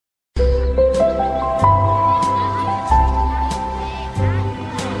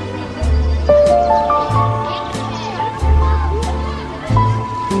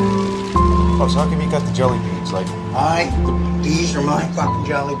Pops, how come you got the jelly beans? Like, These are my fucking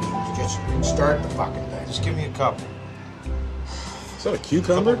jelly beans. Just start the fucking thing. just give me a couple. Is that a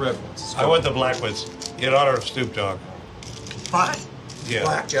cucumber? Couple red ones. I want the black ones in honor of Snoop Dogg. Fine. Yeah.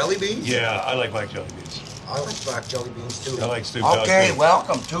 Black jelly beans? Yeah, I like black jelly beans. I like black jelly beans too. I like Snoop Dogg. Okay, too.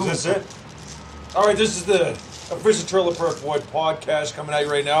 welcome to Is this it? All right, this is the official Trailer Park Boy podcast coming at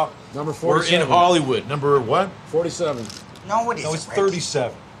you right now. Number We're 47. in Hollywood. Number what? 47. No, it isn't. No, it's Ricky.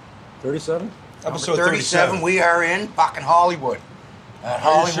 37. 37? Episode 37. We are in fucking Hollywood. At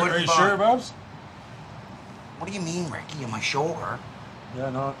Hollywood. Are you Fun. sure, Bubs? What do you mean, Ricky? Am I sure? Yeah,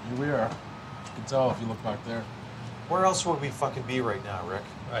 no, here we are. You can tell if you look back there. Where else would we fucking be right now, Rick?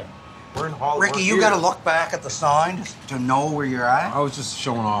 Right. We're in Hollywood. Ricky, you got to look back at the sign to know where you're at. I was just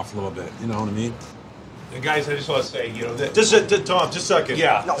showing off a little bit, you know what I mean? And guys, I just want to say, you know, that Tom, just a second.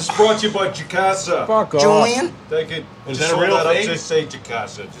 Yeah. No. This is brought to you by Jacasa. Fuck off. Julian? Take it. Is just that a hold real up, thing? Just say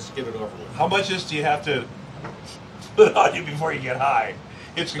Jacasa. Just get it over with. how much this do you have to put on you before you get high?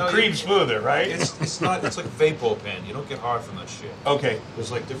 It's a No, cream you- smoother, right? It's not. It's like Vapo Pen. You don't get hard from that shit. Okay. There's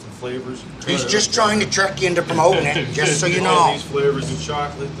like different flavors. He's just trying to trick you into promoting it, just so you All know. these flavors of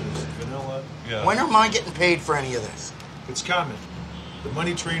chocolate. There's vanilla. Yeah. When am I getting paid for any of this? It's coming. The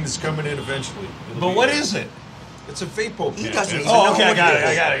money train is coming in eventually. It'll But be- what is it? It's a Vapo Pen. He doesn't even Oh, know okay, I what got it it.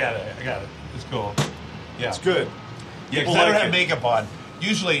 is. I got it. It's cool. Yeah. It's good. Yeah, People because I don't like have it. makeup on.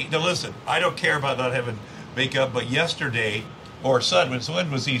 Usually, now listen, I don't care about not having makeup, but yesterday, or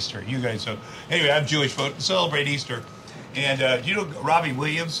when was Easter? You guys know. Anyway, I'm Jewish, but celebrate Easter. And you know Robbie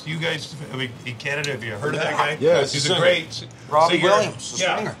Williams? You guys, I mean, in Canada, have you heard of that guy? Yeah, he's he's a a great Robbie singer. Williams, the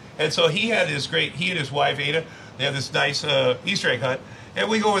yeah. singer. And so he and his wife Ada, they have this nice Easter egg hunt. And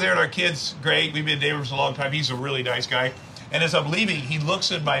we go over there and our kids, great. We've been neighbors a long time. He's a really nice guy. And as I'm leaving, he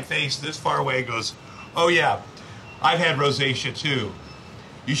looks in my face this far away and goes, "Oh yeah, I've had rosacea too.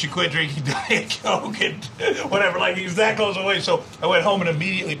 You should quit drinking Diet Coke and whatever." Like, he's that close away. So I went home and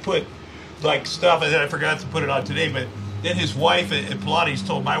immediately put like stuff, and then I forgot to put it on today. But then his wife at Pilates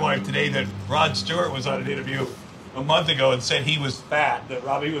told my wife today that Rod Stewart was on an interview a month ago and said he was fat, that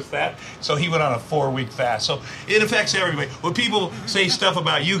Robbie was fat. So he went on a 4-week fast. So it affects everybody. When people say stuff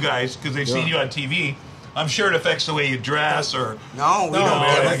about you guys because they've seen you on TV, I'm sure it affects the way you dress or... No, we don't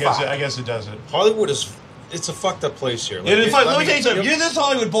man, give a fuck. I guess it doesn't. Hollywood it's a fucked up place here. And in fact, let me tell you something. you- This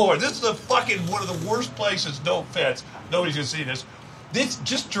Hollywood Boulevard. This is the fucking one of the worst places. No offense. Nobody's gonna see this. This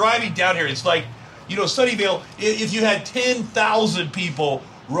just driving down here. It's like, you know, Sunnyvale. If you had 10,000 people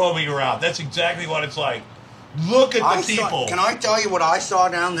roaming around, that's exactly what it's like. Look at the people. Can I tell you what I saw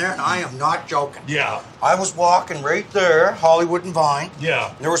down there? And I am not joking. Yeah. I was walking right there, Hollywood and Vine.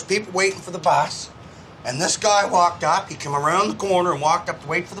 Yeah. There was people waiting for the bus. And this guy walked up. He came around the corner and walked up to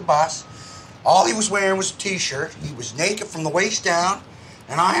wait for the bus. All he was wearing was a T-shirt. He was naked from the waist down.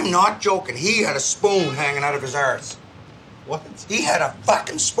 And I am not joking. He had a spoon hanging out of his arse. What? He had a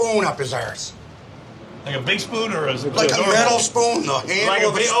fucking spoon up his arse. Like a big spoon or a Like a normal- metal spoon, the handle Like a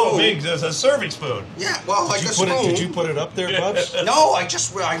of a big, spoon. big, there's a serving spoon. Yeah, well, like a spoon. Did you put it up there, Bubs? No,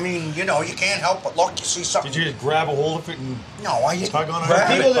 I mean, you know, you can't help but look. You see something. Did you grab a hold of it and... No, I didn't. Tug on it? grab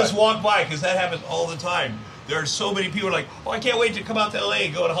People it, just but- walk by because that happens all the time. There are so many people like, "Oh, I can't wait to come out to LA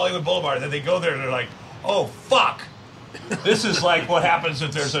and go to Hollywood Boulevard." And then they go there and they're like, "Oh, fuck. This is like what happens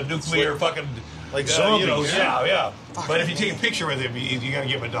if there's a nuclear fucking... Like you zombies. know, yeah. Fuck. But if you take a picture with him, you got to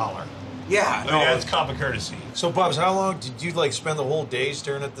give him $1. Yeah, I mean, no. that's common courtesy. So, Bubs, how long did you, like, spend the whole day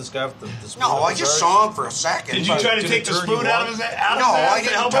staring at this guy with the spoon No, up I his just arse? saw him for a second. Did you but- try to did take it the turn spoon you out on? of his out No, of his I ass to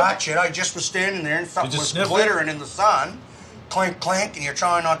didn't help him? touch it. I just was standing there and something just was sniff it? glittering in the sun. Clink, clink, and you're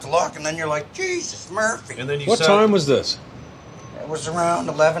trying not to look, and then you're like, Jesus, Murphy. And then you What sat- time was this? It was around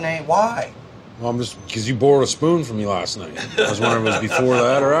 11 a.m. Why? Well, I'm just because you borrowed a spoon from me last night. I was wondering if it was before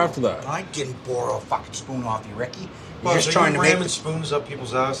that or after that. I didn't borrow a fucking spoon off you, Ricky. You're Bubs, just are trying you to make ramming the... spoons up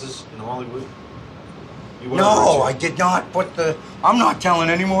people's asses in Hollywood? You were, No, weren't I you? did not put the... I'm not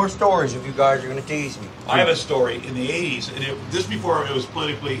telling any more stories if you guys are going to tease me. I have a story in the 80s, and this before it was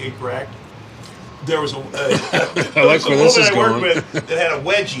politically incorrect. There was a, I like where this is woman I going. worked with that had a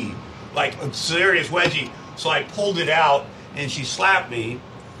wedgie, like a serious wedgie. So I pulled it out, and she slapped me.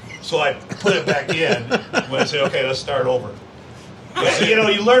 So I put it back in. When I said, "Okay, let's start over." Yeah, you know,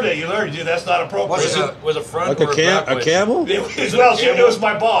 you learn it. You learn it. That's not appropriate. Was it front Like or a back? camel? It was, Is it well, a camel? it was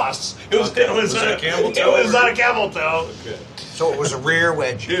my boss. It was. Okay. It was, Was it a camel toe It was or- not a camel toe. Okay. So it was a rear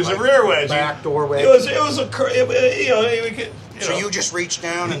wedge. It was like a rear wedgie. Back door wedge. It was a. You know, we could, So know. you just reached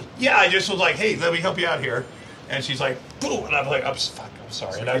down and... Yeah, I just was like, "Hey, let me help you out here," and she's like, "Boom," and I'm like, "I'm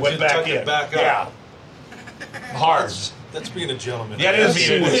sorry," and I you went just back tucked it in. back up. Yeah, hard. That's being a gentleman. Yeah, it is That's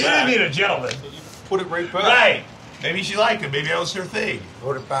being it. a gentleman. You put it right back. Right. Maybe she liked it. Maybe that was her thing.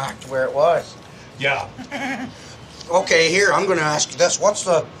 Put it back to where it was. Yeah. Okay, here, I'm going to ask you this. What's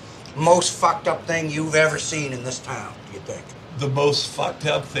the most fucked up thing you've ever seen in this town, do you think? The most fucked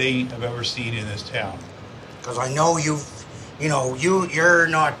up thing I've ever seen in this town. Because I know you're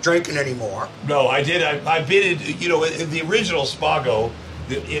not drinking anymore. No, I did. I've been in the original Spago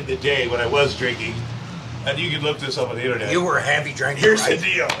in the day when I was drinking, and you can look this up on the internet. You were a heavy drinker, Here's right? the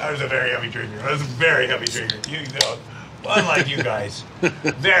deal. I was a very heavy drinker. You know, unlike you guys.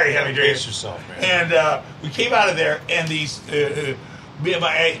 Very heavy drinker. Pace yourself, man. And we came out of there, and these,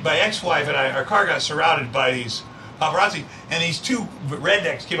 my ex-wife and I, our car got surrounded by these paparazzi, and these two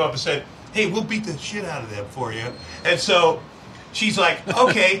rednecks came up and said, "Hey, we'll beat the shit out of them for you." And so she's like,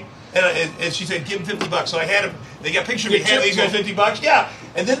 "Okay." And she said, "Give him $50." So I had him. They got a picture of me handing these guys $50. Yeah.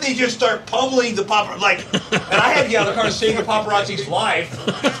 And then they just start pummeling the paparazzi. And I had to get out of the car to save the paparazzi's life.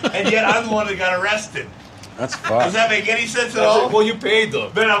 And yet I'm the one that got arrested. That's Does fucked. that make any sense at all? Well, you paid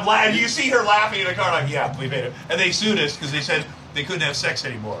them. But I'm laughing. You see her laughing in the car, like, "Yeah, we paid it." And they sued us because they said they couldn't have sex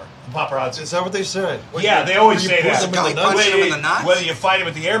anymore. The paparazzi. Is that what they said? Yeah, they always say put that. them in the Guy nuts? punched him in the nuts? Whether you fight him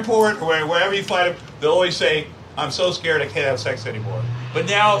at the airport or wherever you fight him, they'll always say, "I'm so scared I can't have sex anymore." But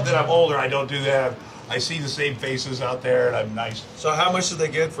now that I'm older, I don't do that. I see the same faces out there, and I'm nice. So how much did they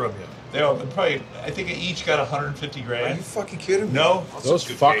get from you? They all probably, I think, each got 150 Are grand. you fucking kidding me? No, Those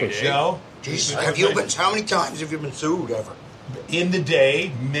fuckers. no. Jesus, how many times have you been sued ever? In the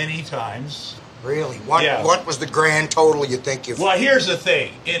day, many times. Really? Yeah. What was the grand total you think you've... Well, here's the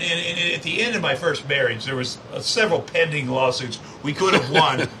thing. At the end of my first marriage, there was several pending lawsuits we could have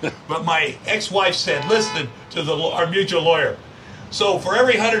won, but my ex-wife said, "Listen to our mutual lawyer. So for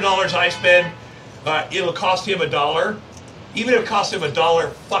every $100 I spend, it'll cost him $1. Even if it costs him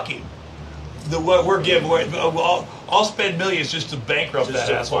 $1, fuck him. What we're giving, I'll spend millions just to bankrupt Just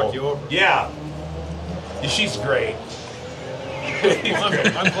that to asshole." fuck you over. Yeah. She's great.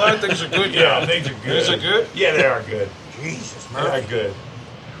 I'm glad things are good. Yeah, now. things are good. Things are good? Yeah, they are good. Jesus, They are Murphy. good.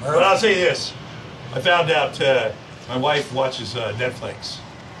 Murphy. But I'll say this. I found out my wife watches Netflix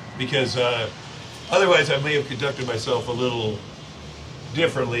because otherwise I may have conducted myself a little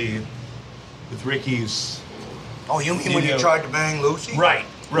differently with Ricky's. Oh, you mean when you tried to bang Lucy? Right.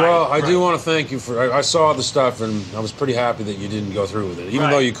 Well, I do right. want to thank you for. I saw the stuff and I was pretty happy that you didn't go through with it. Even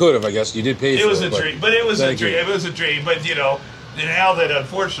Right. though you could have, I guess you did pay for it. It was a dream, but it was a thank dream. you. It was a dream, but now that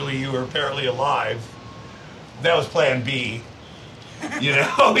unfortunately you were apparently alive, that was Plan B.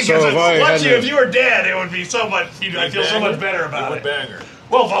 Because if you were dead, it would be so much. I feel so much better about You it. would bang her.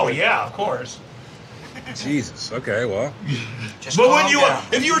 Well, oh yeah, of course. Jesus. Okay. Well. Just But calm wouldn't you? down.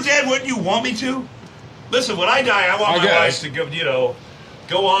 If you were dead, wouldn't you want me to? Listen, when I die, I want I my guess. wife to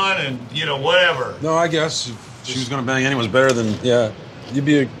go on and whatever. No, I guess if she was going to bang anyone's better than you'd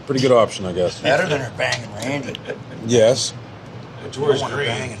be a pretty good option, I guess. Better than her banging Randy. Yes. George want her Green.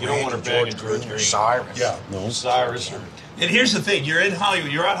 banging You don't want her Randy, banging George Green. or Cyrus. Yeah. No. Cyrus. And here's the thing: you're in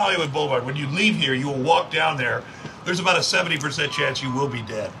Hollywood. You're on Hollywood Boulevard. When you leave here, you will walk down there. There's about a 70% chance you will be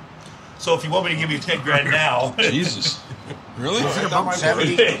dead. So if you want me to give you 10 grand now, Jesus. Really? I thought my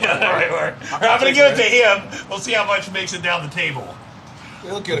 70. I'm going to give it to him. We'll see how much makes it down the table.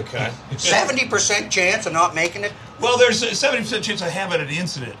 We'll get a cut. 70% chance of not making it? Well, there's a 70% chance of having an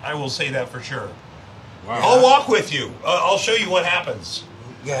incident. I will say that for sure. Wow. I'll walk with you. I'll show you what happens.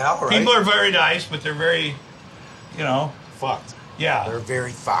 Yeah, all right. People are very nice, but they're very, Fucked. yeah. They're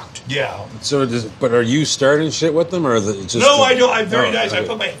very fucked. Yeah. So, but are you starting shit with them, or is it just? No, I don't. I'm very Oh, nice. I okay.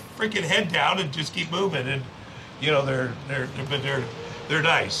 put my freaking head down and just keep moving, and they're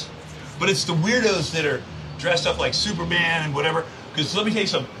nice. But it's the weirdos that are dressed up like Superman and whatever. Because let me tell you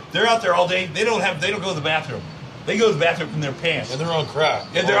something. They're out there all day. They don't go to the bathroom. They go to the bathroom in their pants. And they're on crack.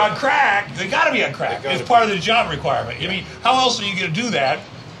 And they're on crack. They got to be on crack. They gotta It's part be. of the job requirement. I mean, how else are you going to do that?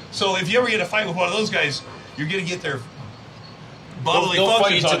 So if you ever get in a fight with one of those guys, you're going to get their bodily They'll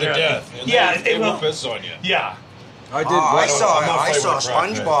fight you functions to on the there. death. And Yeah, they will will. piss on you. Yeah. I did. I I'm saw not fighting with a crack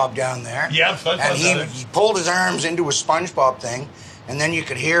SpongeBob down there. Yeah, SpongeBob's and down there. he pulled his arms into a SpongeBob thing, and then you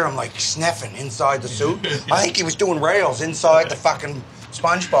could hear him like sniffing inside the suit. I think he was doing rails inside the fucking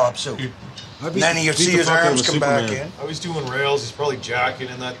SpongeBob suit. And then you'd see his arms come back in. Oh, he's doing rails. He's probably jacking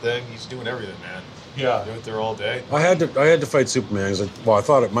in that thing. He's doing everything, man. Yeah. They're out there all day. I had to fight Superman. I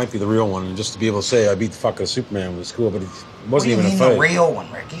thought it might be the real one, and just to be able to say I beat the fuck out of Superman was cool, but it What wasn't do you even mean a fight. the real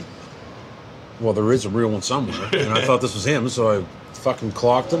one, Ricky? Well, there is a real one somewhere, and I thought this was him, so I fucking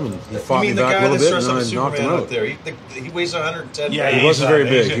clocked him, and he fought You mean me the back guy a little that's bit, dressed and up I as knocked him Superman out. out there? He weighs 110 Yeah, He wasn't very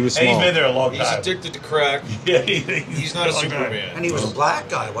big. he's- He was and small. He's been there a long He's time. addicted to crack. Yeah, He's not a long time. Superman. And he was a black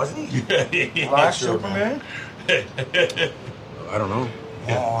guy, wasn't he? Black Superman? I don't know.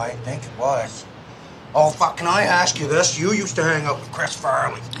 Oh, I think it was. Oh, fuck, can I ask you this? You used to hang out with Chris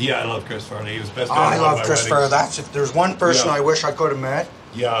Farley. Yeah, I love Chris Farley. He was best. I love Chris Farley. That's if there's one person Yeah. I wish I could have met.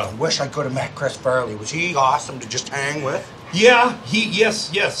 Yeah. I wish I could have met Chris Farley. Was he awesome to just hang with? Yeah,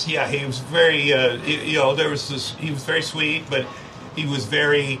 yes, yeah. He was very, there was this. He was very sweet, but he was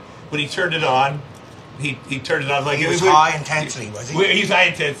very. When he turned it on, he turned it on like He it was high intensity, was he? He's high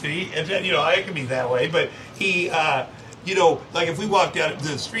intensity, and I can be that way. But he, like if we walked down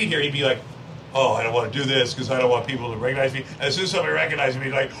the street here, he'd be like, "Oh, I don't want to do this because I don't want people to recognize me." And as soon as somebody recognized me, he'd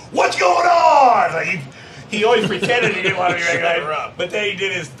be like, "What's going on?" Like he always pretended he didn't want to be recognized, but then he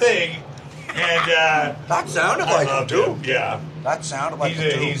did his thing, and that sounded I like him loved too. him. Yeah. That sounded like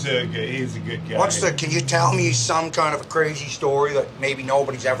him too. He's a good guy. Can you tell me some kind of a crazy story that maybe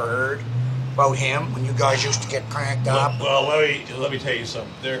nobody's ever heard about him when you guys used to get cranked up? Well, let me tell you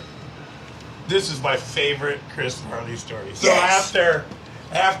something. This is my favorite Chris Farley story. So Yes.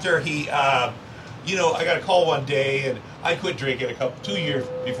 after he, I got a call one day, and I quit drinking 2 years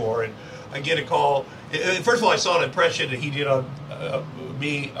before, and I get a call. First of all, I saw an impression that he did on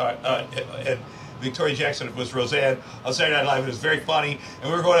me and Victoria Jackson was Roseanne on Saturday Night Live. It was very funny, and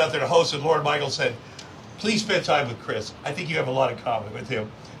we were going out there to host, and Lauren Michaels said, "Please spend time with Chris. I think you have a lot in common with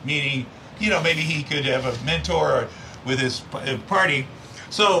him." Meaning, maybe he could have a mentor with his party.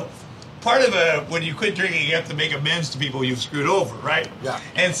 So part of when you quit drinking, you have to make amends to people you've screwed over, right? Yeah.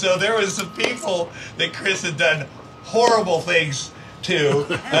 And so there was some people that Chris had done horrible things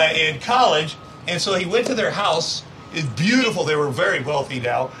to in college, and so he went to their house. It's beautiful. They were very wealthy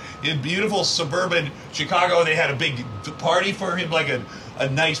now. In beautiful suburban Chicago, they had a big party for him, like a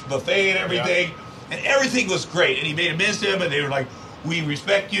nice buffet and everything. Yeah. And everything was great. And he made amends to him, and they were like, "We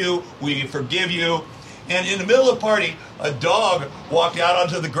respect you. We forgive you." And in the middle of the party, a dog walked out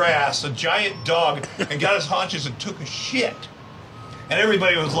onto the grass, a giant dog, and got his haunches and took a shit. And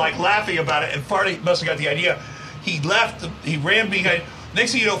everybody was like laughing about it. And Farley must have got the idea. He left. He ran behind.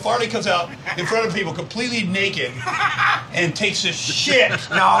 Next thing you know, Farley comes out in front of people completely naked and takes a shit.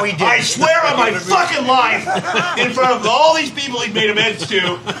 No, he didn't. I swear on my fucking life, in front of all these people he made amends to,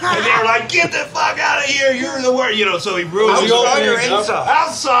 and they were like, "Get the fuck out of here! You're the worst!" So he ruined his Outside or banged up? inside?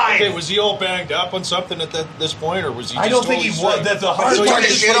 outside. Okay, was he all banged up on something at this point, or was he? I just don't think he totally was. straight? That's a hard he part. took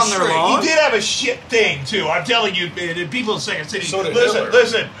a shit on their lawn? He did have a shit thing too. I'm telling you, people in Second City. So did Hitler.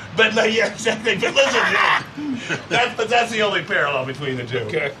 Listen. But yeah, exactly. But listen, that's the only parallel between the two.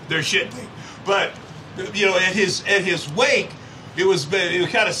 Okay. Their shit thing. But at his wake, it was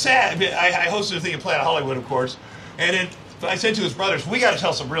kind of sad. I hosted a thing at Planet Hollywood, of course, and then I said to his brothers, "We got to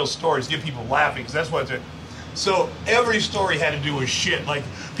tell some real stories, get people laughing, because that's what they're." So every story had to do with shit. Like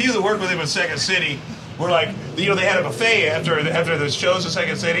people that worked with him in Second City were like, they had a buffet after the shows in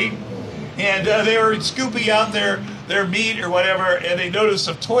Second City, and they were scooping out their meat or whatever, and they noticed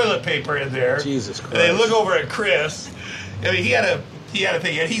some toilet paper in there. Jesus Christ. And they look over at Chris. I mean, he had a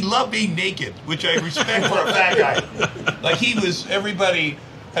thing, and he loved being naked, which I respect for a fat guy. Like everybody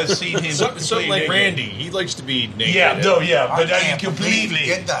has seen him. Something like naked. Randy. He likes to be naked. But I I can't believe he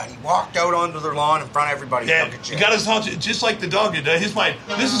did that. He walked out onto their lawn in front of everybody. Yeah, and took a he shit. got his haunches just like the dog did. His mind,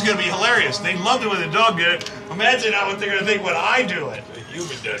 this is going to be hilarious. They loved it when the dog did it. Imagine what they're going to think when I do it. The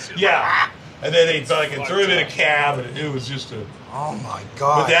human does it. Yeah. And then they fucking threw him in a cab, and it was just a. Oh my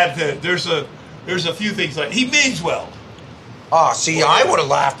God. But there's a few things like he means well. Oh, see, I would have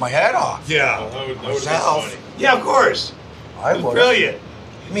laughed my head off. Yeah. That would be Myself. funny. Yeah, of course. I It's would. brilliant.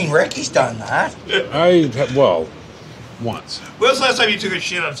 I mean, Ricky's done that. Once. When was the last time you took a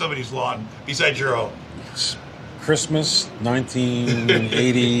shit on somebody's lawn besides your own? Christmas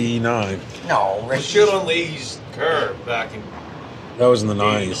 1989. No, I Ricky. shit on Lee's car back in. That was in the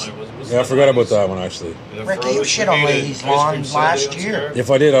 90s. Yeah, I forgot about that one, actually. Ricky, you shit on Lee's lawn last year.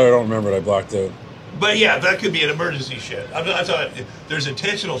 If I did, I don't remember it. I blocked out. But yeah, that could be an emergency shit. I thought there's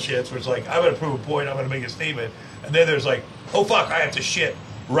intentional shits where it's like, I'm going to prove a point, I'm going to make a statement. And then there's like, oh fuck, I have to shit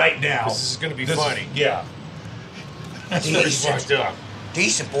right now. This is going to be funny. Yeah. Fucked up.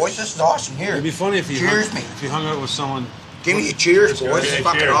 Decent, boys. This is awesome here. It'd be funny if you Cheers me. if you hung out with someone. Give me a cheers, boys. Yeah, It's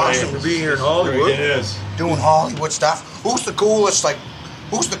fucking cheers, awesome man. to be here in Hollywood. It is. Doing Hollywood stuff. Who's the coolest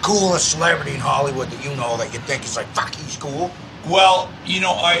celebrity in Hollywood that you know that you think is like, fuck, he's cool? Well,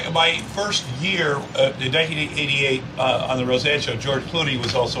 my first year in 1988 on the Roseanne show, George Clooney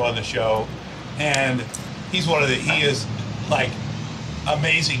was also on the show, and he is like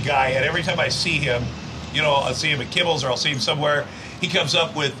amazing guy. And every time I see him, I'll see him at Kibbles or I'll see him somewhere. He comes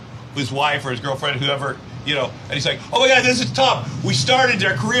up with his wife or his girlfriend, whoever, and he's like, "Oh my God, this is Tom. We started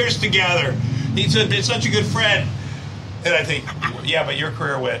our careers together. He's been such a good friend." And I think, yeah, but your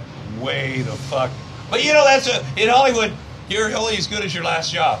career went way the fuck. But that's in Hollywood. You're only as good as your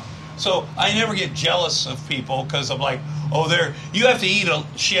last job. So I never get jealous of people because I'm like, oh, you have to eat a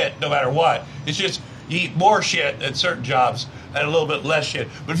shit no matter what. It's just you eat more shit at certain jobs and a little bit less shit.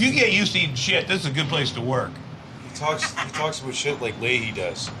 But if you get used to eating shit, this is a good place to work. He talks about shit like Leahy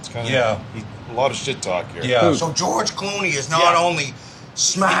does. It's kind of a lot of shit talk here. Yeah. So George Clooney is not only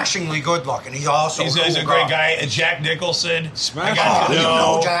smashingly good looking, he's also he's a great guy. And Jack Nicholson. Smashing. Oh, you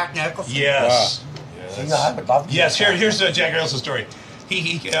know Jack Nicholson? Yes. Yeah, I would love to. Yes. Here's Jack Nicholson's story.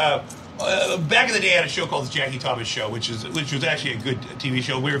 He back in the day, I had a show called The Jackie Thomas Show, which was actually a good TV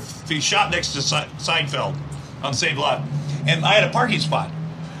show. We shot next to Seinfeld on the same lot, and I had a parking spot,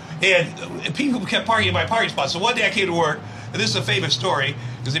 and people kept parking in my parking spot. So one day I came to work, and this is a famous story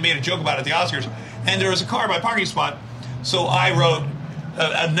because they made a joke about it at the Oscars, and there was a car in my parking spot. So I wrote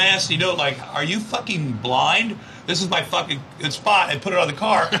a nasty note like, "Are you fucking blind? This is my fucking spot," and put it on the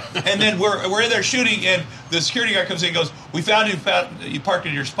car. And then we're in there shooting, and the security guard comes in and goes, "We found you parked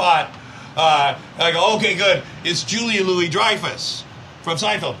in your spot." I go, "Okay, good. It's Julia Louis-Dreyfus from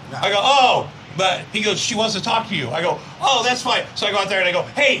Seinfeld." I go, "Oh," but he goes, "She wants to talk to you." I go, "Oh, that's fine." So I go out there and I go,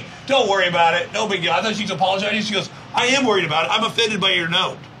 "Hey, don't worry about it. No big deal." I thought she's apologizing. She goes, "I am worried about it. I'm offended by your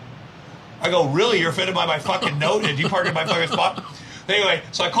note." I go, "Really? You're offended by my fucking note? And you parked in my fucking spot?" Anyway,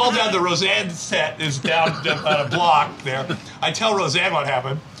 so I called down the Roseanne set, is down on a block there. I tell Roseanne what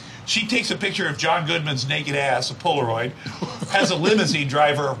happened. She takes a picture of John Goodman's naked ass, a Polaroid, has a limousine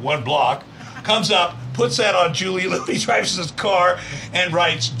driver 1 block, comes up, puts that on Julia Louis-Dreyfus's car, and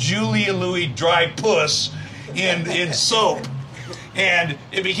writes Julia Louis dry puss in soap. And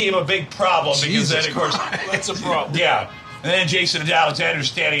it became a big problem because then, of course, That's a problem. yeah. And then Jason Alexander's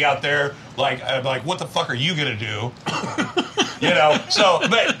standing out there like, I'm like, what the fuck are you gonna do? So,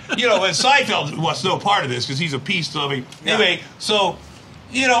 but, and Seinfeld was no part of this because he's a peace-loving. Anyway, so,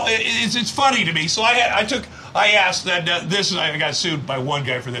 it's funny to me. So I asked that I got sued by one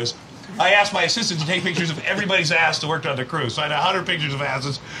guy for this. I asked my assistant to take pictures of everybody's ass that worked on the crew. So I had 100 pictures of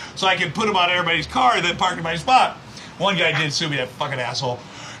asses so I could put them on everybody's car and then park in my spot. One guy did sue me, that fucking asshole.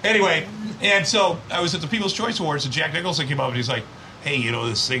 Anyway, and so I was at the People's Choice Awards and Jack Nicholson came up and he's like, "Hey,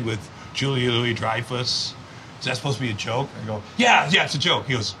 this thing with Julia Louis-Dreyfus, is that supposed to be a joke?" I go, yeah, it's a joke.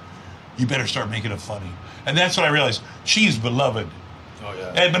 He goes, "You better start making it funny." And that's when I realized she's beloved. Oh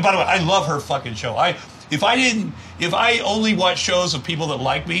yeah. And but by the way, I love her fucking show. If I only watch shows of people that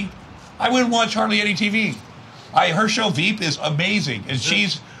like me, I wouldn't watch hardly any TV. Her show Veep is amazing, and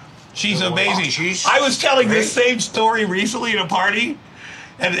she's amazing. I was telling this same story recently at a party,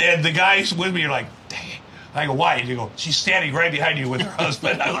 and the guys with me are like, "Dang it." I go, "Why?" And you go, "She's standing right behind you with her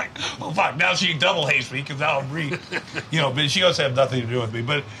husband." I'm like, "Oh fuck!" Now she double hates me because now I'm but she doesn't have nothing to do with me.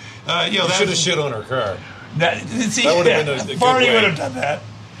 But you should have shit on her car. That would have been a good Farley way. would have done that.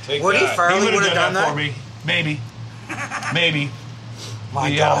 Woody Farley would have done that for me. Maybe. My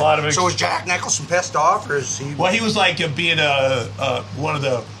We God. had a lot of So is Jack Nicholson pissed off, or is he? Well, he was like being one of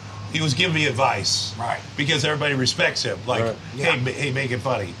the. He was giving me advice, Right. Because everybody respects him. Like, Right. hey, make it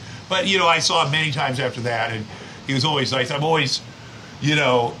funny. But I saw him many times after that, and he was always nice. I'm always,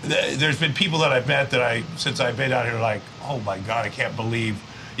 there's been people that I've met that since I've been out here, like, oh my God, I can't believe,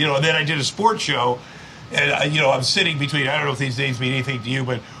 And then I did a sports show, and I'm sitting between. I don't know if these names mean anything to you,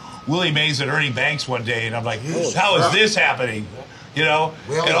 but Willie Mays and Ernie Banks one day, and I'm like, how is this happening? And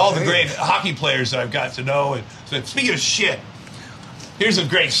all the great hockey players that I've got to know. And so, speaking of shit, here's a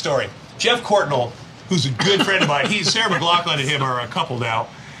great story. Jeff Courtnall, who's a good friend of mine, Sarah McLachlan and him are a couple now.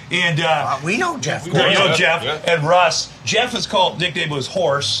 And we know Jeff. you know Jeff Yeah. and Russ. Jeff is nickname was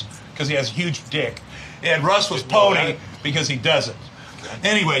Horse because he has a huge dick. And Russ was Pony because he doesn't.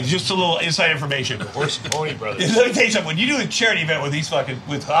 Anyway, just a little inside information. Horse and Pony Brothers. Let me tell you something. When you do a charity event with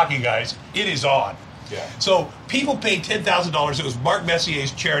with hockey guys, it is on. Yeah. So people paid $10,000. It was Mark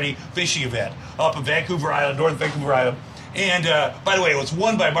Messier's charity fishing event up in Vancouver Island, North Vancouver Island. And by the way, it was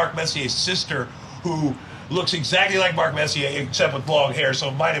won by Mark Messier's sister, who looks exactly like Mark Messier except with long hair. So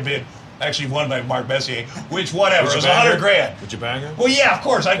it might have been actually won by Mark Messier. Which whatever. It was $100,000. Would you bang her? Well, yeah, of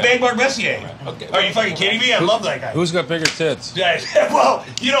course. I'd bang Mark Messier. Okay. Are you fucking kidding me? I love that guy. Who's got bigger tits? Yeah, well,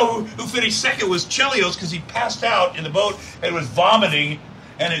 who finished second was Chelios because he passed out in the boat and was vomiting,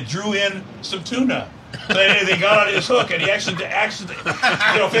 and it drew in some tuna. So they got on his hook, and he actually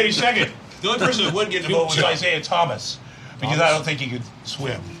finished second. The only person who wouldn't get in the boat was Isaiah Thomas because I don't think he could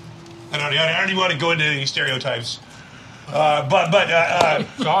swim. I don't even want to go into any stereotypes. But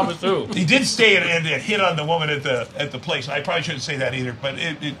Thomas too. he did stay and hit on the woman at the place. I probably shouldn't say that either, but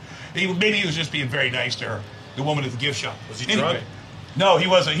maybe he was just being very nice to her, the woman at the gift shop. Was he drunk? No, he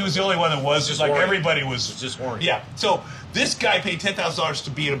wasn't. He was the only one that was. Just Like horny. everybody was. Just horny. Yeah. So this guy paid $10,000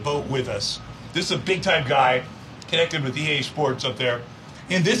 to be in a boat with us. This is a big time guy connected with EA Sports up there,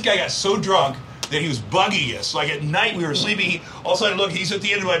 And this guy got so drunk that he was bugging us. Like at night we were sleeping. All of a sudden, look, he's at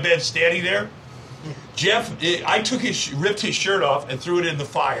the end of my bed standing there. Jeff, I ripped his shirt off and threw it in the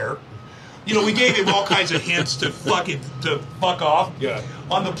fire. You know, we gave him all kinds of hints to fuck off. Yeah.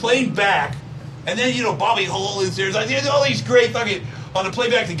 On the plane back, and then, you know, Bobby Hole is there. Like, all these great fucking... On the plane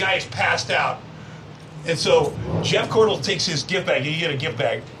back, the guy is passed out. And so Jeff Cordell takes his gift bag. You get a gift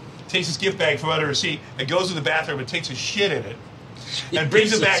bag. Takes his gift bag from under his seat and goes to the bathroom and takes a shit in it. And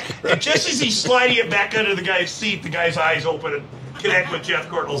brings it back. And just as he's sliding it back under the guy's seat, the guy's eyes open and connect with Jeff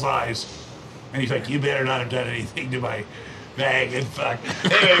Cordell's eyes. And he's like, you better not have done anything to my bag. And fuck.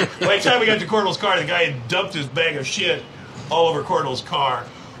 Anyway, by the time we got to Cordell's car, the guy had dumped his bag of shit all over Cordell's car,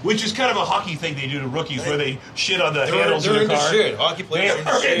 which is kind of a hockey thing they do to rookies where they shit on the handles of the car. They're into shit. Hockey players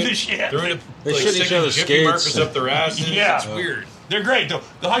are into shit. They're into They shit each other's jiffy markers skates. up their asses. Yeah. It's weird. They're great. The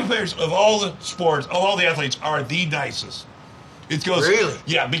hockey players of all the sports, of all the athletes, are the nicest. It goes, Really?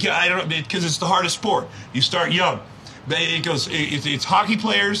 Yeah, because it's the hardest sport. You start young. It goes. It's hockey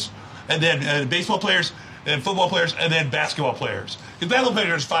players, and then baseball players, and football players, and then basketball players. Because basketball players,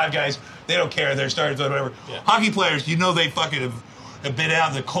 there's 5 guys. They don't care. They're starting whatever. Yeah. Hockey players, you know, they fucking have been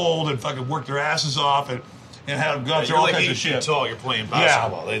out in the cold and fucking worked their asses off and have gone through all kinds of shit. Tall, you're playing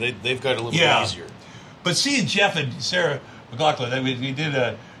basketball. They've got it a little bit easier. But seeing Jeff and Sarah McLaughlin, we did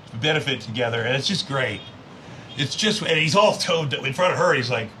a benefit together, and it's just great. It's just, and he's all told in front of her. He's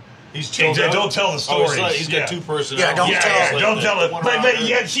like, chilled out. Don't tell the stories. He's got 2 personalities. Yeah, don't tell. Don't tell it. But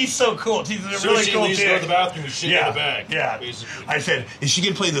yeah, she's so cool. She's a really cool She's chick. go to the bathroom and shit in the bag. Yeah. Basically. I said, is she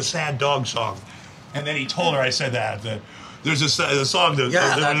gonna play the sad dog song? And then he told her I said that there's a song that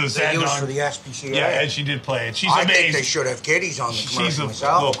Yeah, the sad they used dog for the SPCA. Yeah, and she did play it. She's I amazing. think they should have kitties on the She's commercial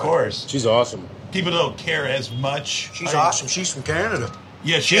myself. well, of course. She's awesome. People don't care as much. She's awesome. She's from Canada.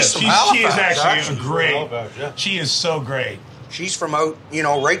 Yeah, She's from she is Halifax, actually actually. great. Halifax, yeah. She is so great. She's from out,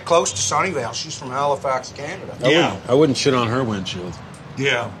 right close to Sunnyvale. She's from Halifax, Canada. I wouldn't shit on her windshield.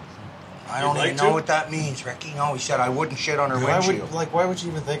 Yeah. I don't You'd even like know to? what that means, Ricky. No, he said I wouldn't shit on her Why windshield. why would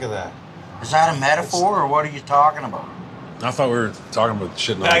you even think of that? Is that a metaphor, or what are you talking about? I thought we were talking about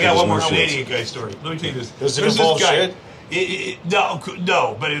shitting on I got people's one more windshields. Canadian guy story. Let me tell you this. Does it There's involve this guy. shit?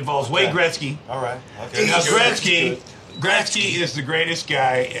 No, but it involves Wayne Okay. Gretzky. All right. Okay. Now, That's Gretzky is the greatest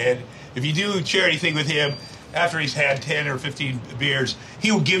guy, and if you do a charity thing with him, after he's had 10 or 15 beers, he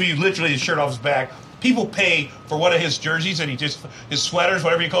will give you literally his shirt off his back. People pay for one of his jerseys and his sweaters,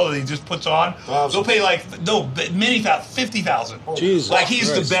 whatever you call it, he just puts on. Thousands. They'll pay many thousand, 50,000. Jesus Like he's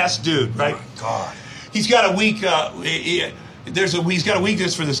Christ. the best dude, right? God. He's got a weak. He's got a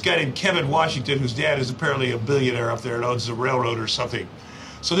weakness for this guy named Kevin Washington, whose dad is apparently a billionaire up there and owns a railroad or something.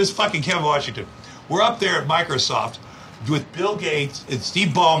 So this fucking Kevin Washington, we're up there at Microsoft with Bill Gates and Steve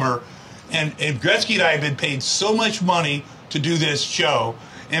Ballmer, and Gretzky and I have been paid so much money to do this show,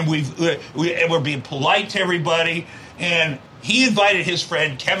 and we're being polite to everybody. And he invited his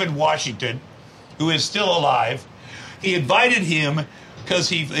friend Kevin Washington, who is still alive. He invited him because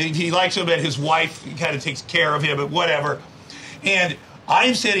he likes him, and his wife kind of takes care of him and whatever. And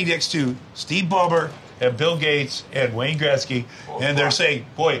I'm sitting next to Steve Ballmer and Bill Gates and Wayne Gretzky, and they're saying,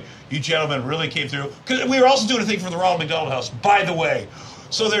 boy, you gentlemen really came through. Because we were also doing a thing for the Ronald McDonald House, by the way.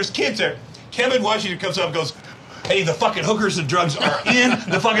 So there's kids there. Kevin Washington comes up and goes, hey, the fucking hookers and drugs are in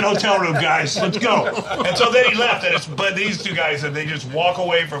the fucking hotel room, guys. Let's go. And so then he left, and it's but these 2 guys, and they just walk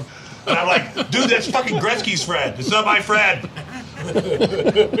away from. And I'm like, dude, that's fucking Gretzky's friend. It's not my friend.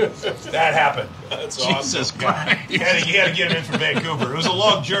 That happened. That's Jesus Christ. He had to get him in from Vancouver. It was a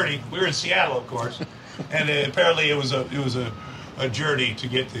long journey. We were in Seattle, of course, and apparently it was a journey to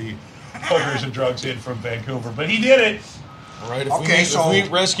get the hookers and drugs in from Vancouver. But he did it. All right. If Okay, we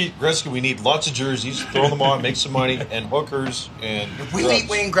need Gretzky, we need lots of jerseys. Throw them on, make some money, and hookers and. If we drugs. meet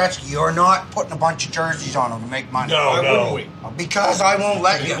Wayne Gretzky, you're not putting a bunch of jerseys on him to make money. No, Why no. wouldn't we? Because I won't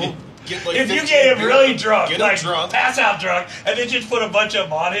let you. We'll get like If you 15 get him really beers, drunk, get him like drunk. pass out drunk, and then just put a bunch of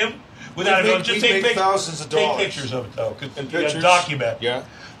them on him without We'd him, make- just we'd take make thousands of take dollars. pictures of it though, because And you gotta pictures. document. Yeah.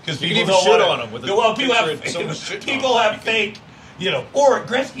 Because You people can even don't shit want on 'em with a well, people picture have of someone shitting people on 'em. have fake, or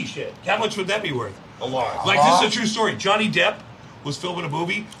Gretzky shit. How much would that be worth? A lot. Like this is a true story. Johnny Depp was filming a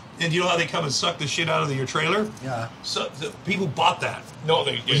movie, and you know how they come and suck the shit out of your trailer? Yeah. So the people bought that. No,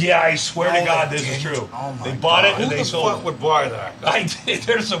 they did. Yeah, I swear No, to God, they this is didn't. true. Oh, my they bought it God. and Who they the sold fuck it. would buy that? I did.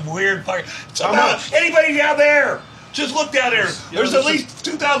 There's some weird fucking. How much? Anybody down there? Just look down there. Yeah, There's this at least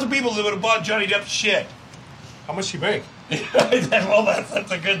 2,000 people that would have bought Johnny Depp's shit. How much you make? Well,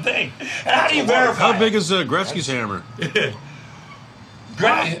 that's a good thing. And how do you verify? How big is Gretzky's hammer?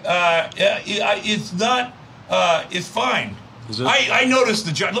 It's not. It's fine. Is it? I noticed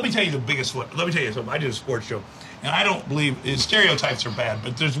let me tell you the biggest one. Let me tell you something. I did a sports show, and I don't believe stereotypes are bad,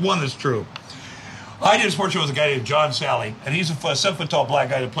 but there's one that's true. I did a sports show with a guy named John Sally, and he's a 7-foot-tall black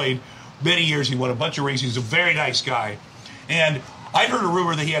guy that played many years. He won a bunch of races. He's a very nice guy. And I heard a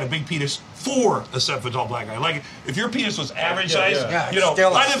rumor that he had a big penis for a 7-foot-tall black guy. Like, if your penis was average size, Yeah, you know,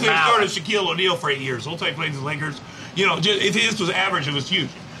 still I it's didn't massive. started Shaquille O'Neal for 8 years. Old time played in the Lakers. You know, if his was average, it was huge.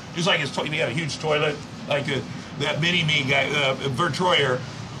 Just like he had a huge toilet, like that mini-me guy, Bert Troyer,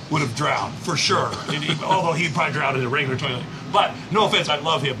 would have drowned, for sure. Although he'd probably drown in a regular toilet. But, no offense, I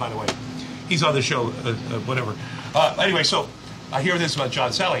love him, by the way. He's on the show, whatever. Anyway, so I hear this about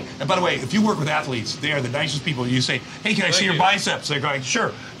John Sally. And by the way, if you work with athletes, they are the nicest people. You say, hey, can I see your biceps? They're going,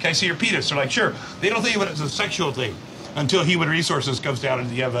 sure. Can I see your penis? They're like, sure. They don't think of it as a sexual thing until Human Resources comes down and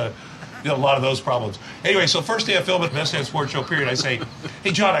you have a lot of those problems. Anyway, so first day I film at Best Damn Sports Show, period, I say,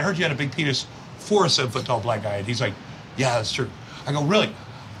 hey, John, I heard you had a big penis for a 7-foot-tall black guy. And he's like, yeah, that's true. I go, really?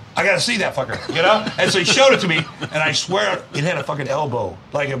 I got to see that fucker, you know? And so he showed it to me, and I swear it had a fucking elbow.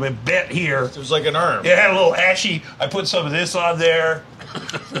 Like a bent here. It was like an arm. It had a little ashy. I put some of this on there.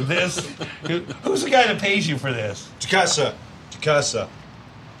 This. Who's the guy that pays you for this? Jacasa.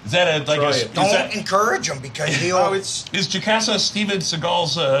 Is that a, like Try a... it. Don't encourage him because he'll. Oh, it's Is Jacasa Steven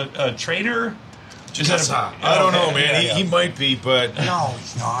Seagal's trainer? Is that Jacasa. I don't know, okay, man. yeah, He might be, but No,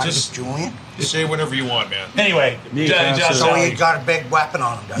 he's not. Just- Julian. say whatever you want, man. Anyway, Jacasa. John So Sally. he got a big weapon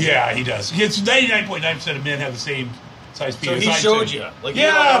on him, doesn't he? Yeah, he does. It's 99.9% of men have the same size So penis. he I showed do. you. Like,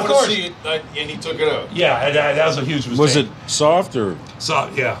 Yeah, I of wanna course. see it, and he took it out. Yeah, that was a huge mistake. Was it soft or? So,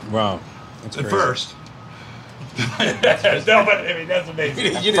 yeah. Wow. That's At crazy. first. No, but I mean, that's amazing.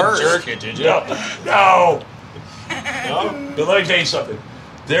 You didn't First. jerk it, did you? No. No? But let me tell you something.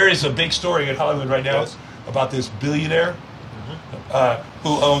 There is a big story in Hollywood right now Yes. about this billionaire who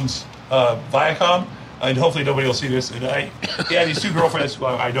owns Viacom, and hopefully nobody will see this. And he had these two girlfriends.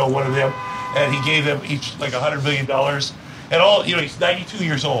 Well, I know one of them, and he gave them each like $100 million. And all, you know, he's 92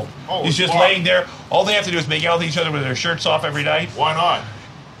 years old. Holy He's just fuck. laying there. All they have to do is make out with each other with their shirts off every night. Why not?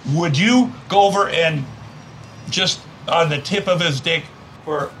 Would you go over and just on the tip of his dick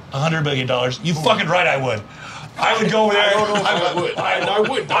for $100 million? You fucking right, I would. I would go over there. I don't know if I would. I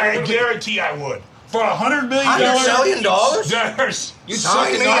would. I guarantee I would. For $100 million. $100 million? There's. You suck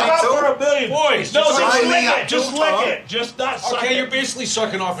sign it me off. How up about too? for $1 billion? Boys, no, just just sign lick me up it. Just too, lick Tom. it. Just not suck Okay, it. you're basically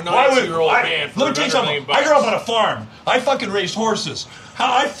sucking off a I would. 92-year-old man for Let me tell you $100 something. million. I grew up on a farm. I fucking raised horses.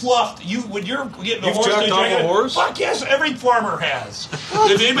 How I fluffed you when you're getting a You've horse. jacked to off drink a it. horse? Fuck yes, every farmer has.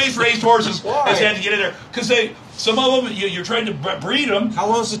 If anybody's raised horses, has had to get in there because some of them you're trying to breed them. How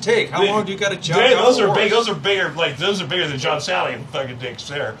long does it take? How long do you got to jack off Those a are horse? big. Those are bigger. Like those are bigger than John Sally and fucking dicks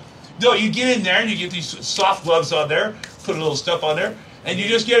there. No, you get in there and you get these soft gloves on there, put a little stuff on there, and you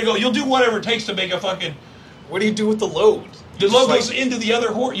just gotta go. You'll do whatever it takes to make a fucking. What do you do with the load? The Just load like- goes into the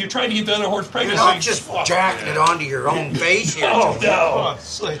other horse. You're trying to get the other horse You're pregnant. not so just fuck, jacking man. it onto your own face here. Oh Julian. Oh, no,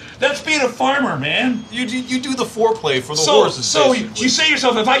 it's like, that's being a farmer, man. you do the foreplay for the So horses. you basically. say to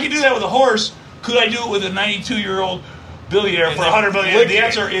yourself, if I could do that with a horse, could I do it with a 92-year-old billionaire And for then $100 million? lick The it.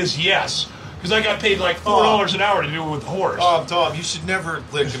 answer is yes, because I got paid like $4 an hour to do it with a horse. Tom, you should never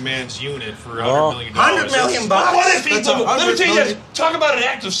lick a man's unit for $100 Oh. million. $100 million But bucks. what if he? That's Let me tell you 100 this. million. Talk about an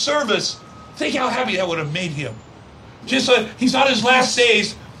act of service. Think how happy that would have made him. Just he's on his last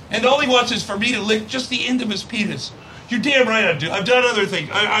days, and all he wants is for me to lick just the end of his penis. You're damn right I do. I've done other things.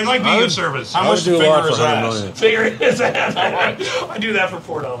 I like being of service. How I would much do to a lot finger for his $100 ass? million. Figure his ass. I do that for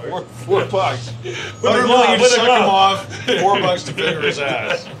 $4. $4. With a $100 glove, million to with a suck him glove. off, $4 to finger his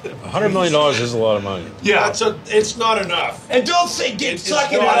ass. $100 million is a lot of money. Yeah. It's not enough. And don't say get It's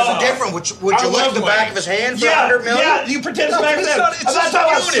sucking it not- What's off. the difference? Would I you lick love the back money. of his hand for Yeah, $100 million? yeah, you pretend it's back it's then. not- it's I'm not his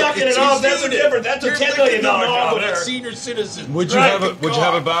talking about unit. sucking It's it off. his That's unit. different. That's a You're $10 licking million the job knob of there. a senior citizen. Would you Right, have a good Would you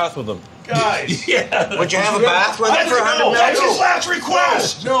have a God. bath with them? Guys. Yeah. Would you have a bath with him for $100 million? That's his last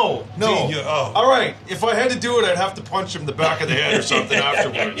request. No. Gee, oh. All right. If I had to do it, I'd have to punch him in the back of the head or something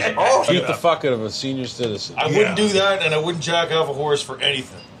afterwards. Oh, Beat the fuck out of a senior citizen. I wouldn't do that, and I wouldn't jack off a horse for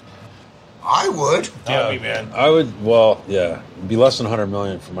anything. I would. Tell me, man. I would. Well, yeah, it'd be less than $100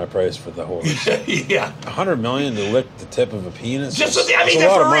 million for my price for the horse. Yeah. $100 million to lick the tip of a penis. Just, That's I mean, a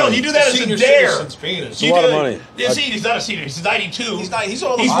lot for of real. money. You do that as a Senior dare. citizen's penis. It's a lot of money. Yeah, see, he's not a senior. He's 92. He's not. He's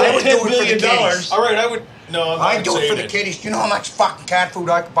all the. He's I worth would do $10 it for the billion. kiddies. All right. I would. No, I'm not I'd do it saying for the kiddies. You know how much fucking cat food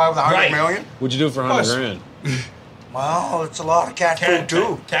I could buy with $100 Right. million? What'd you do for Plus- $100 grand? Well, it's a lot of cat food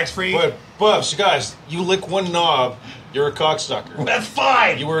too. Tax free. But Bubs, guys, you lick one knob, you're a cocksucker. That's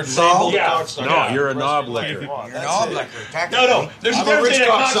fine. You were So? labeled Yeah. a cocksucker. No, you're a The rest knob of your life. licker. Come on, You're that's not it. like No, no. There's a I'm a difference rich between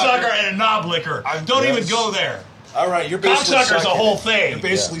a cocksucker. cocksucker and a knob licker. Don't Yes. even go there. All right, you're basically Cocksucker's a sucking whole it. thing. You're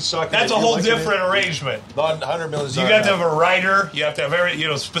basically sucking. That's it. a You're whole licking different it. arrangement. Not 100 million. You got to have a writer. You have to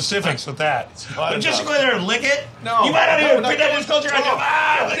have specifics with that. not But just to enough. go there and lick it? No. You might not even No, put that in his culture. no.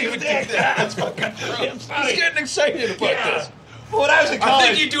 Don't even do that. That's fucking gross. He's getting excited about this. Well, when I was in I college,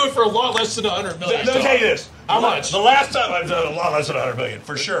 think you do it for a lot less than 100 million. let me tell you this. How much? The last time I've done a lot less than 100 million,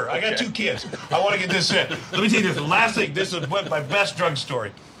 for sure. I got 2 kids. I want to get this in. Let me tell you this. The last thing, this is my best drug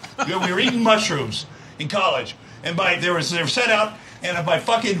story. We were eating mushrooms in college, and they were set out, and my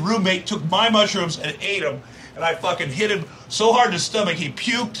fucking roommate took my mushrooms and ate them, and I fucking hit him so hard in the stomach, he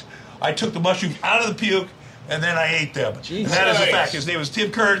puked. I took the mushrooms out of the puke, and then I ate them. And that is a fact. His name was Tim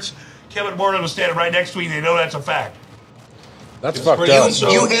Kurtz. Kevin Moreland was standing right next to me. They know that's a fact. That's fucked up.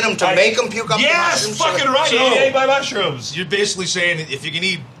 You hit him to make him puke up the Yes, mushrooms? fucking right. So- He ate my mushrooms. You're basically saying if you can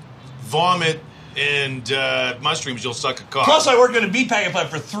eat vomit and mushrooms, you'll suck a cock. Plus, I worked at a meatpacking plant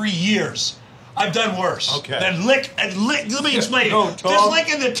for 3 years. I've done worse. Okay. Than lick. Let me explain No, it. Tom. Just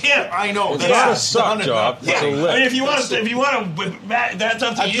licking the tip. I know. It's that's not a not suck enough. job. Yeah. It's a lick. I mean, if you want to, that's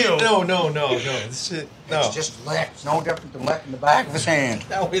up to you. No. This is, no. It's just lick. It's no different than licking the back of his hand.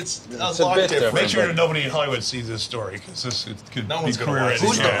 No, it's a It's a lot bit different. Make sure that nobody in Hollywood sees this story because it could No be one's gonna career watch ending.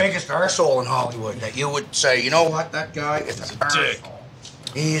 Who's the Yeah. biggest arsehole in Hollywood that you would say, you know what, that guy is a dick. arsehole.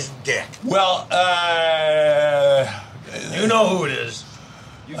 He's a dick. Well, You know who it is.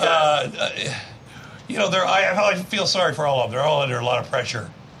 you know, I feel sorry for all of them. They're all under a lot of pressure.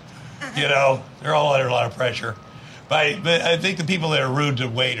 You know, they're all under a lot of pressure. But I think the people that are rude to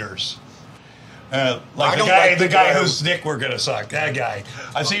waiters, like the guy whose dick we're gonna suck, that guy.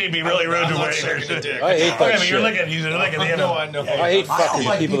 I've seen him be really rude I'm to not waiters. sucking a dick. I hate Okay, that but shit. you're licking the end. No, I know. I hate I don't fucking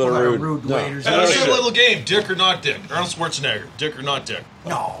like people that are rude. to No. waiters. And it's a Bullshit. little game, dick or not dick. Arnold Schwarzenegger, dick or not dick.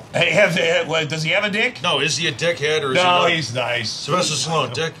 No. Hey, does he have a dick? No, is he a dickhead or is he No, not? he's nice. Sylvester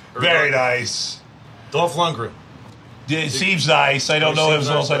Stallone, dick or Very not? nice. Dolph Lundgren. It seems nice. I don't know him as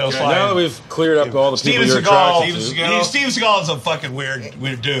well as I know Okay. Sly. Now that we've cleared up all the people Steven you're attracted Seagal. to. Steven Seagal. Steve Seagal is a fucking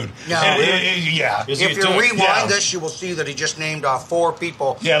weird dude. Yeah. Yeah. Is he If a you dick? rewind Yeah. this, you will see that he just named off 4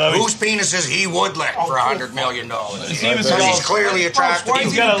 people Yeah, whose penises he would lick for $100 million. Steven Because he's Seagal. clearly attracted.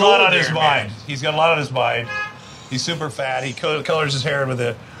 He's got a lot on his mind. He's got a lot on his mind. He's super fat. He colors his hair with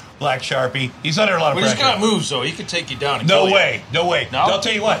a black Sharpie. He's under a lot of But he's pressure. got moves, though. He could take you down. And No kill you. way. No way. No? I'll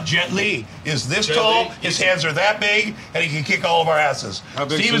tell you what. Jet Li is this Jet tall. Li, His hands are that big, and he can kick all of our asses. How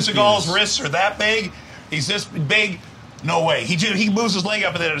big's Steven his Seagal's penis? wrists are that big. He's this big. No way. He moves his leg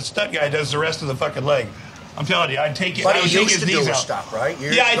up, and then a stunt guy does the rest of the fucking leg. I'm telling you, I'd take it. But I would he take used his to do knees his out. stuff, right?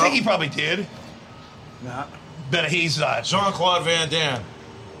 Years Yeah, I ago? think he probably did. Nah. But he's not. Jean-Claude Van Damme.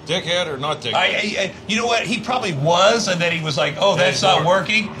 Dickhead or not dickhead? You know what? He probably was, and then he was like, "Oh, that's he's not more-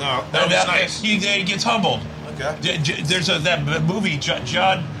 working." No, that was nice. He gets humbled. Okay. There's that movie,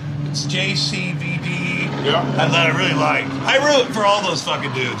 John, it's JCVD. Yeah. That I really like. I root for all those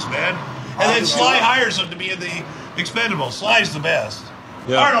fucking dudes, man. And then Sly hires him to be in the Expendables. Sly's the best.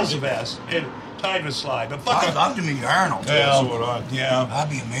 Yeah. Arnold's the best. And tied with Sly, but fuck I'd him. love to meet Arnold. Yeah, So would I. yeah.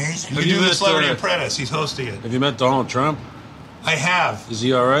 That'd be amazing. He's you doing the met, Celebrity uh, Apprentice. He's hosting it. Have you met Donald Trump? I have. Is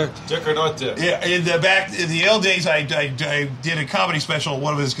he all right? Dick or not dick? Yeah, in the old days, I did a comedy special at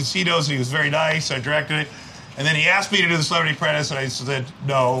one of his casinos, and he was very nice. I directed it, and then he asked me to do the Celebrity Apprentice, and I said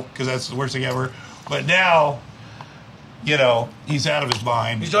no because that's the worst thing ever. But now, you know, he's out of his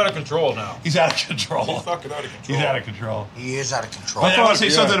mind. He's out of control now. He's out of control. He's fucking out of control. He's out of control. He is out of control. But I want to say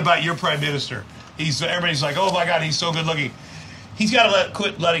yeah. something about your prime minister. Everybody's like, oh my God, he's so good looking. He's got to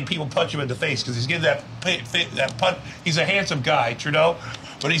quit letting people punch him in the face because he's getting that punch. He's a handsome guy, Trudeau,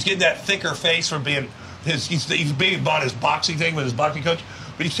 but he's getting that thicker face from being he's being bought his boxing thing with his boxing coach,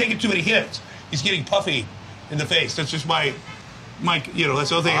 but he's taking too many hits. He's getting puffy in the face. That's just my that's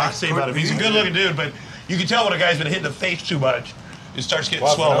the only thing I can say about him. He's a good looking dude, but you can tell when a guy's been hit in the face too much, it starts getting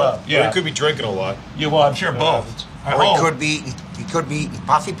swelled up. Yeah, he could be drinking a lot. Yeah, well, I'm sure both. Or he could be eating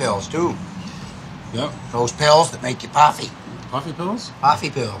puffy pills too. Yep. Those pills that make you puffy. Puffy pills? Puffy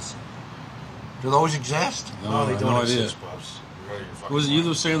pills. Do those exist? No, No, I they have don't no idea. exist, Pops. You're out of your fucking Was it you mind. that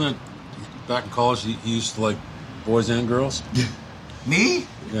was saying that back in college you used to like boys and girls? Me?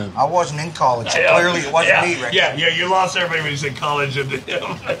 Yeah. I wasn't in college. Yeah. Clearly it wasn't me, Rick. Yeah, you lost everybody when you said college. And,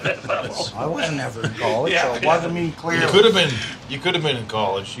 I wasn't ever in college, Yeah, so it wasn't me clearly. You could have been in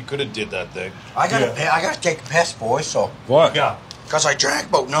college. You could have did that thing. I gotta take a piss, boy, so What? yeah. because I drank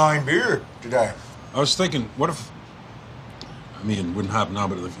about 9 beer today. I was thinking, what if? I mean, it wouldn't happen now,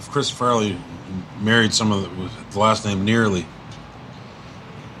 but if Chris Farley married someone that was the last name Nearly,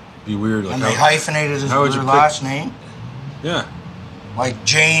 be weird. Like And they hyphenated his how would you pick- last name, Yeah, like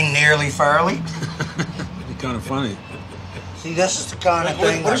Jane Nearly Farley. it'd be kind of funny. See, this is the kind of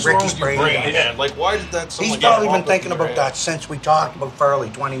thing What that is wrong Ricky's with your brain brain, does. man? Like, why did that? He's probably been thinking about that since we talked about Farley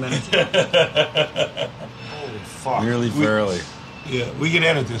 20 minutes ago. Holy fuck! Nearly fairly. Yeah, we can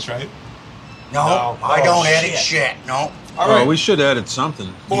edit this, right? No, No. I don't edit shit. shit. No. All right, we should edit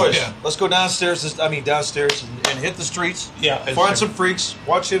something. boys, Yeah. let's go downstairs. Downstairs and hit the streets. Yeah, find that's some freaks.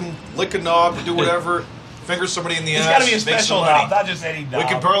 Watch him lick a knob, do whatever. Finger somebody in the It's ass. got to be a make some special money. knob, not just any knob. We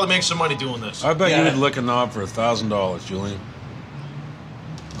can probably make some money doing this. I bet Yeah. you would lick a knob for $1,000, Julian.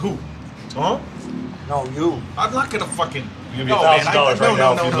 Who? Tom? No, you. I'm not gonna fucking. Give me No, man, $1,000 right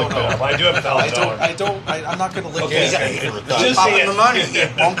now if you look that up. I do have $1,000. I'm not gonna lick Okay. anything for a Keep thousand. Just upping say the it. money.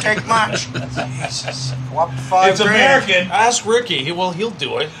 It won't take much. Jesus. Go up to $5 It's grand. American. Ask Ricky. He'll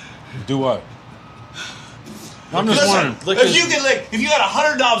do it. Do what? I'm just wondering. Lick If his- you could lick, if you got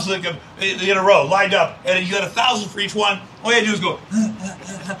 100 knobs lick them in a row, lined up, and you got 1,000 for each one, all you had to do is go.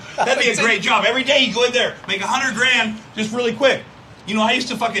 That'd be a great job. Every day you go in there, make 100 grand, just really quick. You know, I used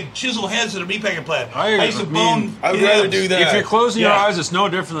to fucking chisel heads at a meat packing plant. I used to bone. I would rather do that. If you're closing your Yeah. eyes, it's no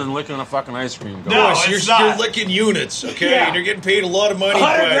different than licking a fucking ice cream. Go. No, Boys, it's you're not. licking units, okay? Yeah. And you're getting paid a lot of money.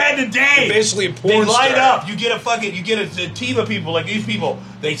 100 but grand a day. You're basically a They porn light star. up. You get a team of people like these people.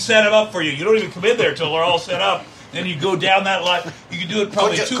 They set them up for you. You don't even come in there until they're all set up. Then you go down that line. You can do it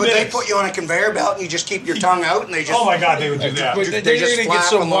probably Could 2 they minutes. put you on a conveyor belt and you just keep your tongue out and they just... Oh my God, they would do that. But They then you're just gonna get flap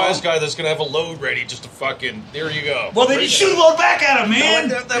some them wise all. guy that's gonna have a load ready just to fucking. There you go. Well, then you shoot load back at them, man.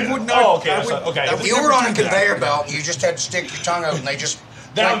 No, that would not. Oh, okay. that would- Okay. that If would you never were on a do that. conveyor belt and you just had to stick your tongue out and they just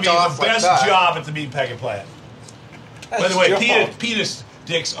That would flicked be off the like best that. job at the meat packing plant. By the way, penis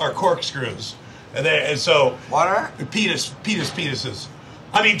dicks are corkscrews, and so What are? penises.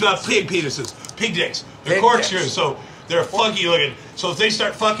 I mean, pig penises, pig dicks. They're Pig corkscrews, dicks. so they're funky looking. So if they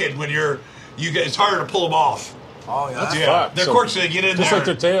start fucking when it's harder to pull them off. Oh, yeah. Yeah, fucked. they're So- corkscrews. They get in Just there. like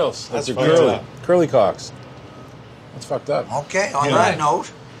their tails. That's Like fucked their up. curly cocks. That's fucked up. Okay, on Yeah. that note.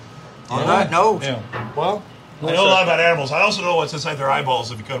 On that note. Yeah. Well, I know a lot about animals. I also know what's inside their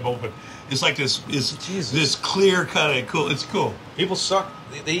eyeballs if you cut them open. It's like this clear kind of cool. It's cool. people suck.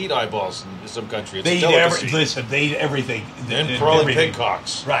 They eat eyeballs in some countries. They It's eat a delicacy. listen, they eat everything. And probably Everything. pig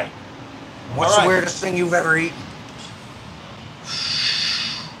cocks. Right. What's All the right. weirdest thing you've ever eaten?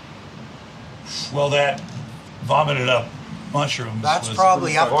 Well, that vomited up mushrooms. That's was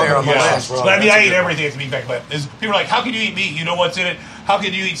probably up Well, there on the yeah. list. Well, But I mean, that's I a eat good everything at the meat packing plant. People are like, "How can you eat meat? You know what's in it? How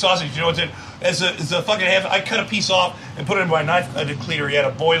can you eat sausage? You know what's in it?" It's a fucking half. I cut a piece off and put it in my knife cleaner. You had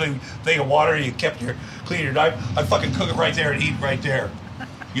a boiling thing of water. You kept cleaning your knife. I fucking cook it right there and eat right there.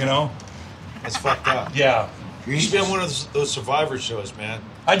 You know? That's fucked up. Yeah. You used to be on one of those Survivor shows, man.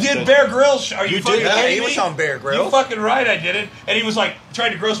 I did Bear Grylls. Are you, You fucking did that? kidding He me? was on Bear Grylls. You fucking right, I did it. And he was like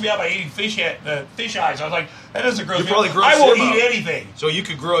trying to gross me out by eating fish eyes. I was like, that doesn't gross You me probably out. grossed I won't him eat out. anything. So you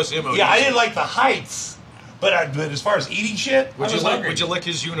could gross him out. Yeah, I easily. didn't like the heights. But as far as eating shit, I was hungry. Would you lick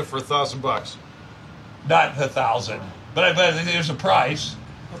his unit for $1,000? Not 1,000. But there's a price.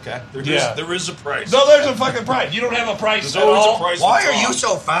 Okay. Yeah. There is a price. No, there's a fucking price. You don't have a price There's at always all. a price. Why with are you Tom.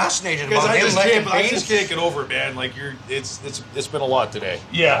 so fascinated Because about I him just licking can't penis? get over it, man. Like it's been a lot today.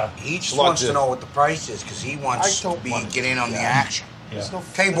 Yeah. He just Lot wants to to- know what the price is because he wants I to don't be want get in on the action. Yeah.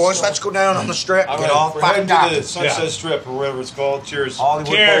 Okay, boys, let's go down on the strip. All Get right, all we're heading fucked to up. the Sunset Yeah. Strip or whatever it's called. Cheers.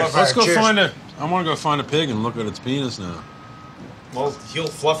 Hollywood Cheers. Boulevard. Let's go Cheers. find a. I want to go find a pig and look at its penis now. Well, he'll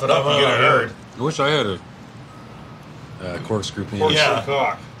fluff it up and get a herd. I wish I had a corkscrew penis. Horse Yeah. and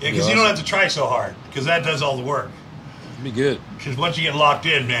cock. Yeah, because you don't have to try so hard. Because that does all the work. It'd be good. Because once you get locked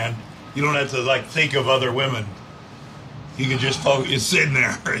in, man, you don't have to like think of other women. You can just focus. It's sitting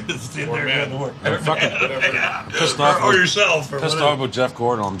there. It's sitting Or there man. doing the work. I'm fucking Yeah. pissed off. Or yourself. Or Pissed whatever. off with Jeff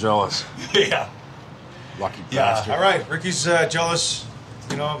Gordon. I'm jealous. Yeah. Lucky Yeah. bastard. All right, Ricky's jealous.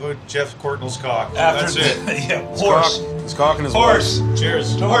 You know about Jeff Cortnell's cock. After That's it. Yeah. His Horse. cock- His cock and his Horse.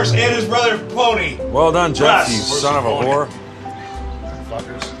 Cheers, The horse and his brother Pony. wife. Well done, Jeff. Russ. You Horse son of a and whore.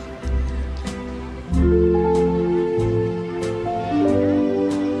 fuckers.